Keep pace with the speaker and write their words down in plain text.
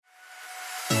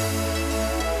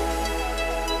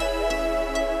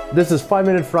This is 5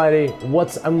 Minute Friday.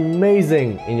 What's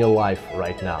amazing in your life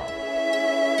right now?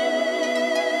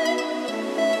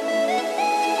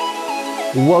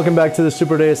 Welcome back to the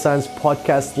Super Data Science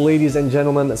Podcast, ladies and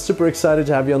gentlemen. Super excited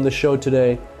to have you on the show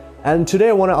today. And today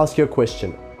I want to ask you a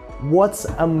question. What's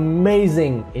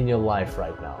amazing in your life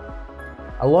right now?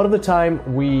 A lot of the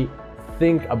time we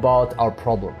think about our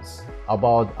problems,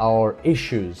 about our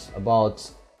issues,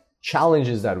 about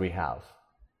challenges that we have.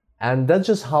 And that's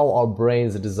just how our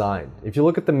brains are designed. If you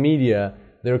look at the media,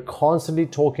 they're constantly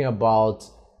talking about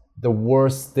the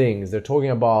worst things. They're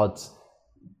talking about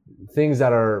things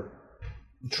that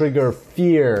trigger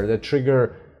fear, that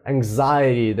trigger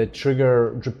anxiety, that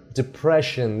trigger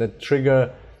depression, that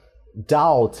trigger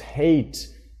doubt, hate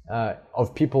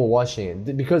of people watching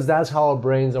it. Because that's how our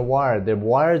brains are wired. They're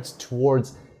wired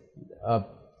towards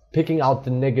picking out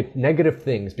the negative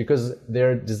things because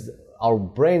our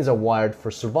brains are wired for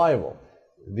survival.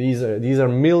 These are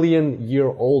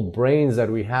million-year-old brains that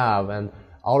we have, and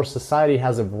our society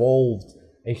has evolved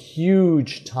a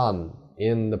huge ton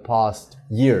in the past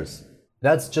years.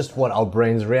 That's just what our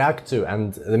brains react to,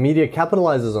 and the media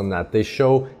capitalizes on that. They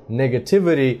show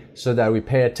negativity so that we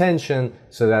pay attention,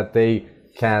 so that they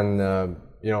can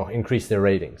increase their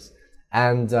ratings.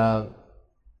 And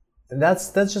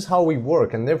that's just how we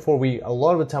work, and therefore a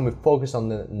lot of the time we focus on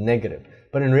the negative.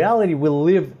 But in reality, we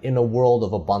live in a world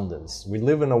of abundance. We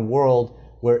live in a world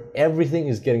where everything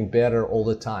is getting better all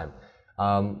the time.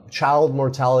 Child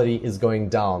mortality is going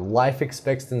down. Life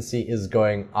expectancy is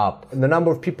going up. And the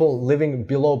number of people living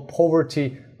below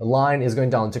poverty line is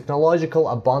going down. Technological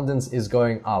abundance is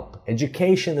going up.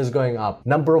 Education is going up.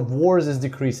 Number of wars is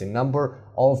decreasing. Number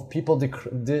of people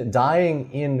dying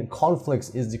in conflicts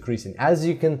is decreasing.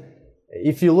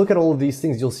 If you look at all of these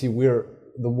things, you'll see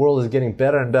the world is getting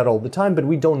better and better all the time, but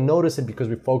we don't notice it because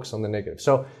we focus on the negative.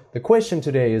 So the question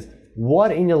today is,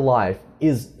 what in your life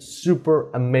is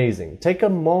super amazing? Take a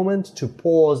moment to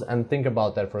pause and think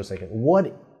about that for a second.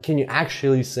 What can you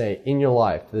actually say in your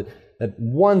life? That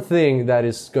one thing that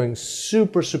is going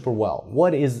super, super well.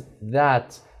 What is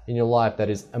that in your life that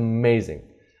is amazing?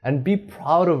 And be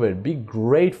proud of it. Be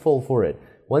grateful for it.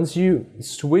 Once you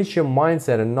switch your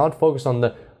mindset and not focus on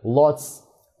the lots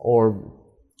or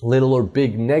little or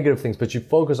big negative things, but you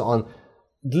focus on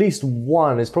at least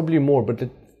one, it's probably more, but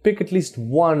pick at least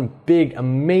one big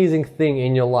amazing thing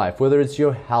in your life, whether it's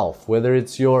your health, whether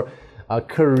it's your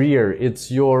career, it's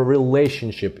your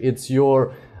relationship, it's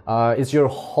your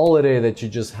holiday that you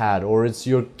just had, or it's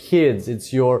your kids,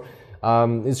 it's your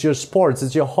sports,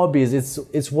 it's your hobbies,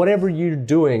 it's whatever you're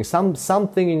doing,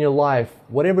 something in your life,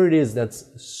 whatever it is that's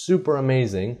super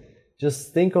amazing.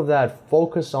 Just think of that,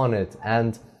 focus on it,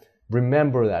 and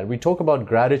remember that. We talk about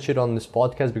gratitude on this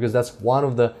podcast because that's one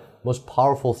of the most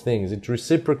powerful things. It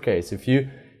reciprocates. If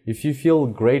you feel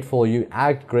grateful, you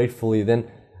act gratefully, then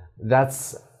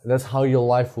that's how your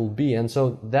life will be. And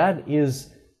so that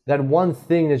one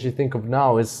thing that you think of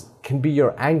now can be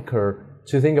your anchor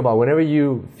to think about whenever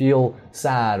you feel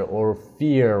sad or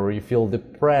fear, or you feel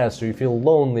depressed, or you feel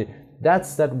lonely.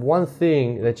 That's that one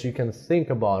thing that you can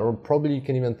think about, or probably you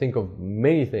can even think of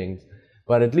many things,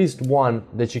 but at least one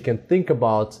that you can think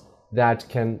about that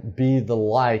can be the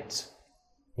light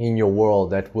in your world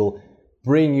that will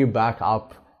bring you back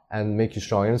up and make you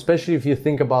strong. And especially if you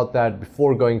think about that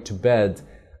before going to bed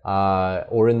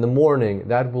or in the morning,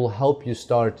 that will help you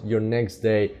start your next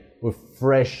day with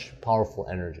fresh, powerful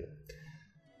energy.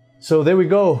 So there we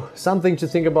go, something to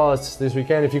think about this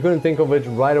weekend. If you couldn't think of it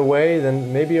right away,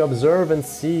 then maybe observe and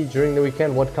see during the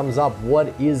weekend what comes up.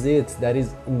 What is it that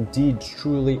is indeed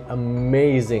truly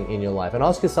amazing in your life? And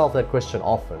ask yourself that question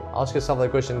often. Ask yourself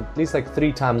that question at least like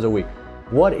 3 times a week.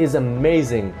 What is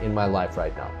amazing in my life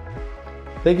right now?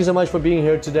 Thank you so much for being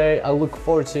here today. I look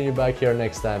forward to seeing you back here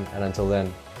next time. And until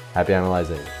then, happy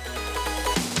analyzing.